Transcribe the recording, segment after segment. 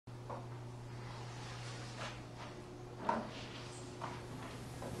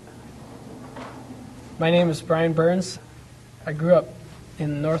My name is Brian Burns. I grew up in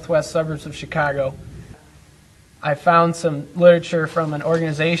the northwest suburbs of Chicago. I found some literature from an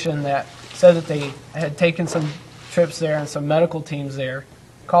organization that said that they had taken some trips there and some medical teams there.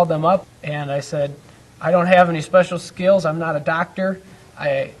 Called them up and I said, I don't have any special skills. I'm not a doctor.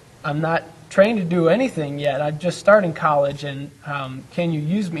 I'm not trained to do anything yet. I'm just starting college, and can you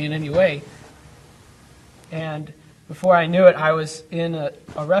use me in any way? And before I knew it, I was in a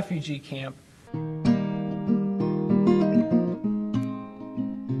refugee camp.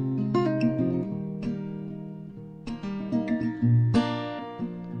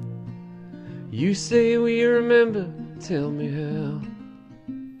 You say we remember, tell me how.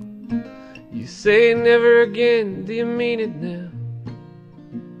 You say never again, do you mean it now?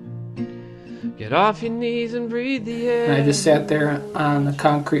 Get off your knees and breathe the air. And I just sat there on the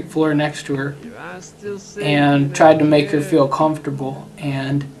concrete floor next to her and tried to make her feel comfortable,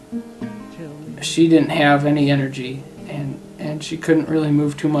 and she didn't have any energy, and she couldn't really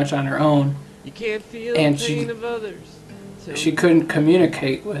move too much on her own, and she couldn't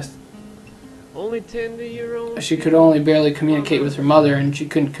communicate with. She could only barely communicate with her mother, and she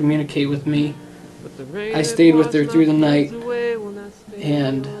couldn't communicate with me. I stayed with her through the night,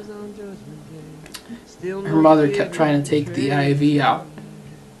 and her mother kept trying to take the IV out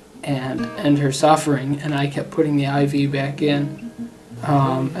and end her suffering, and I kept putting the IV back in.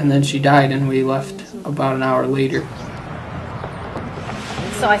 And then she died, and we left about an hour later.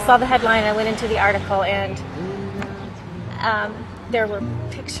 So I saw the headline, I went into the article, and there were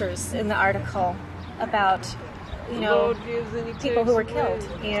pictures in the article about, people who were killed.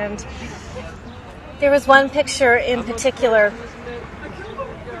 And there was one picture in particular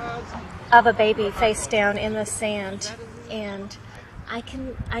of a baby face down in the sand, and I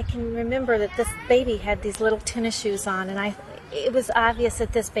can remember that this baby had these little tennis shoes on, and it was obvious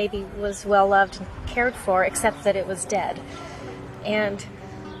that this baby was well loved and cared for, except that it was dead. And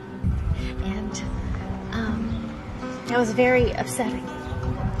that was very upsetting.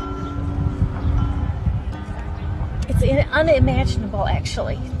 It's unimaginable,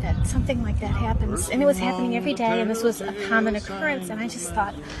 actually, that something like that happens. And it was happening every day, and this was a common occurrence, and I just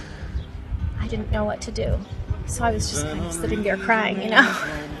thought, I didn't know what to do. So I was just kind of sitting there crying,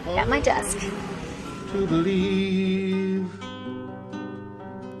 at my desk. To believe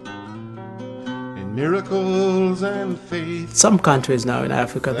in miracles and faith. Some countries now in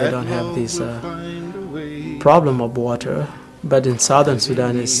Africa, they don't have this problem of water, but in southern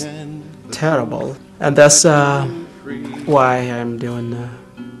Sudan it's terrible. And that's why I'm doing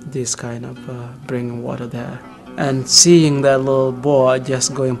this kind of bringing water there. And seeing that little boy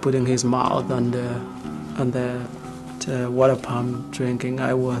just putting his mouth on the water pump drinking,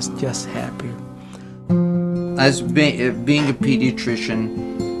 I was just happy. As being a pediatrician,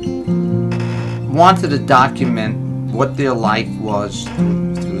 wanted to document what their life was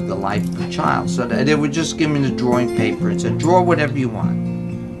through the life of a child. So that they would just give me the drawing paper and say, draw whatever you want.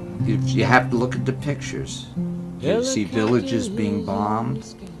 You have to look at the pictures. You see villages being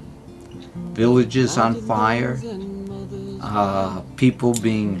bombed, villages on fire, people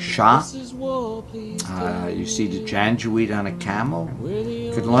being shot. You see the Janjaweed on a camel.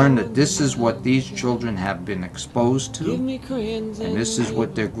 You could learn that this is what these children have been exposed to, and this is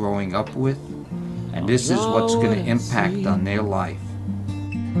what they're growing up with, and this is what's going to impact on their life.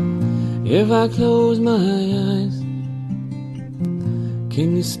 If I close my eyes,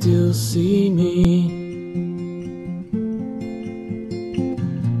 can you still see me?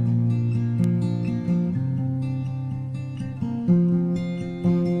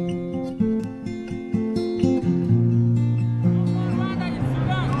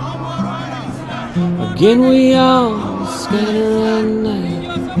 Again we all scatter at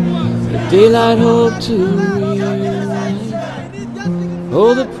night, the daylight hope to reunite.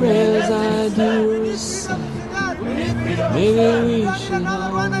 Oh, the prayers I do recite, maybe we should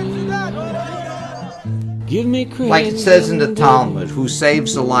all reunite. Give me credit. Like it says in the Talmud, who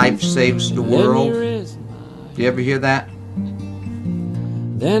saves a life saves the world. Do you ever hear that?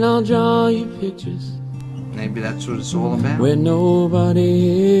 Then I'll draw you pictures. Maybe that's what it's all about. Where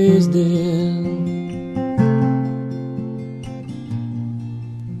nobody is dead.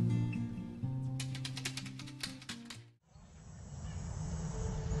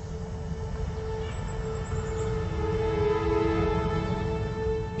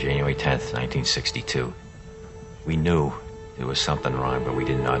 January 10th, 1962. We knew there was something wrong, but we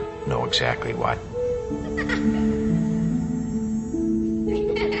did not know exactly what.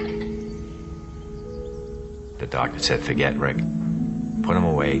 The doctor said, forget Rick. Put him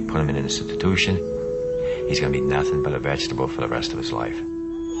away, put him in an institution. He's going to be nothing but a vegetable for the rest of his life.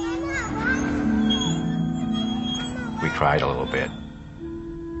 cried a little bit.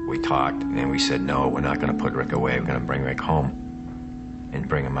 We talked, and then we said, no, we're not going to put Rick away. We're going to bring Rick home and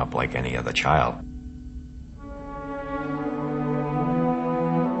bring him up like any other child.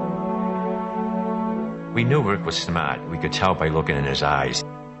 We knew Rick was smart. We could tell by looking in his eyes.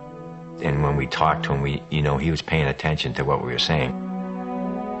 And when we talked to him, he was paying attention to what we were saying.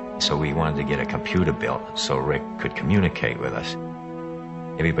 So we wanted to get a computer built so Rick could communicate with us.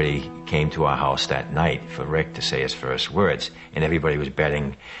 Everybody came to our house that night for Rick to say his first words. And everybody was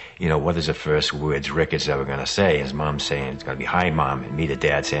betting, what is the first words Rick is ever going to say? His mom saying, it's going to be, hi, Mom. And me, the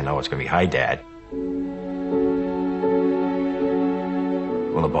dad, saying, no, it's going to be, hi, Dad.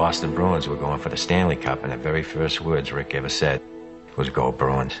 Well, the Boston Bruins were going for the Stanley Cup, and the very first words Rick ever said was, go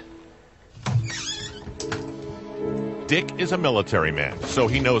Bruins. Dick is a military man, so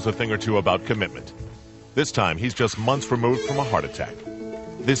he knows a thing or two about commitment. This time, he's just months removed from a heart attack.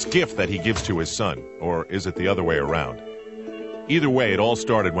 This gift that he gives to his son, or is it the other way around? Either way, it all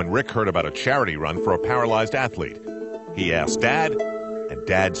started when Rick heard about a charity run for a paralyzed athlete. He asked Dad, and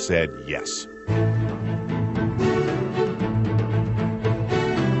Dad said yes.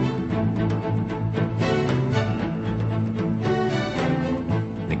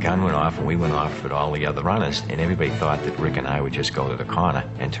 The gun went off, and we went off with all the other runners, and everybody thought that Rick and I would just go to the corner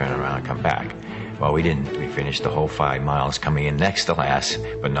and turn around and come back. Well, we didn't. We finished the whole 5 miles, coming in next to last,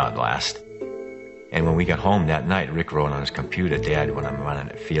 but not last. And when we got home that night, Rick wrote on his computer, Dad, when I'm running,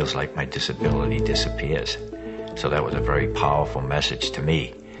 it feels like my disability disappears. So that was a very powerful message to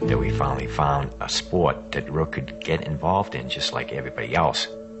me, that we finally found a sport that Rick could get involved in just like everybody else.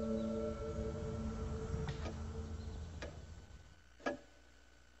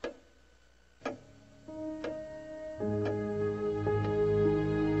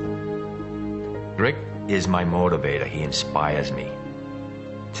 Rick is my motivator. He inspires me.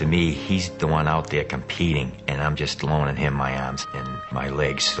 To me, he's the one out there competing, and I'm just loaning him my arms and my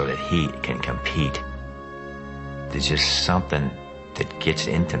legs so that he can compete. There's just something that gets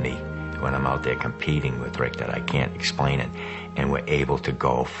into me when I'm out there competing with Rick that I can't explain it, and we're able to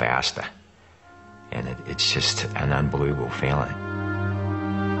go faster. And it's just an unbelievable feeling.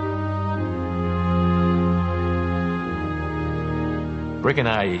 Rick and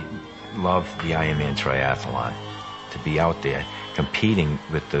I love the Ironman triathlon, to be out there competing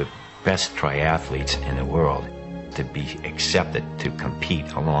with the best triathletes in the world, to be accepted to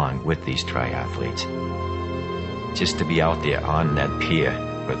compete along with these triathletes. Just to be out there on that pier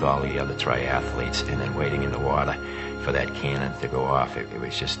with all the other triathletes and then waiting in the water for that cannon to go off, it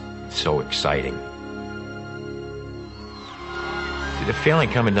was just so exciting. See, the feeling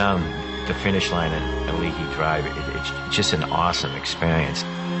coming down the finish line at Leahy Drive, it's just an awesome experience.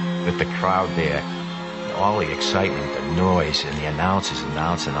 With the crowd there, all the excitement, the noise, and the announcers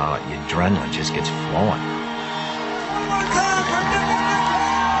announcing, all that, your adrenaline just gets flowing.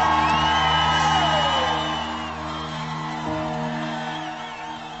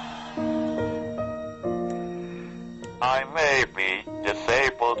 I may be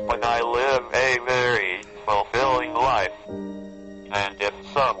disabled, but I live a very fulfilling life. And if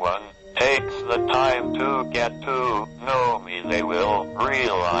someone takes the time to get to know me, they will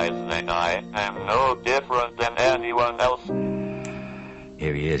realize that I am no different than anyone else.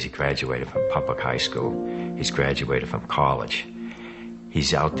 Here he is. He graduated from public high school. He's graduated from college.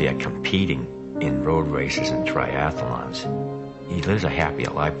 He's out there competing in road races and triathlons. He lives a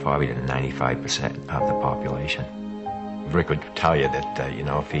happier life probably than 95% of the population. Rick would tell you that,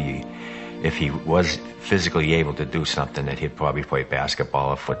 if he was physically able to do something, that he'd probably play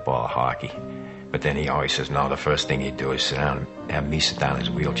basketball or football or hockey. But then he always says, no, the first thing he'd do is have me sit down in his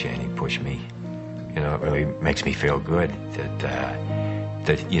wheelchair and he'd push me. It really makes me feel good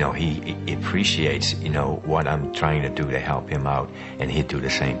that he appreciates, what I'm trying to do to help him out, and he'd do the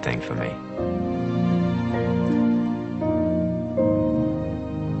same thing for me.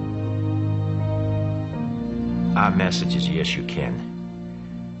 Our message is, yes, you can.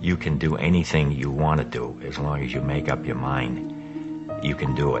 You can do anything you want to do as long as you make up your mind. You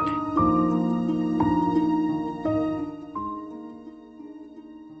can do it.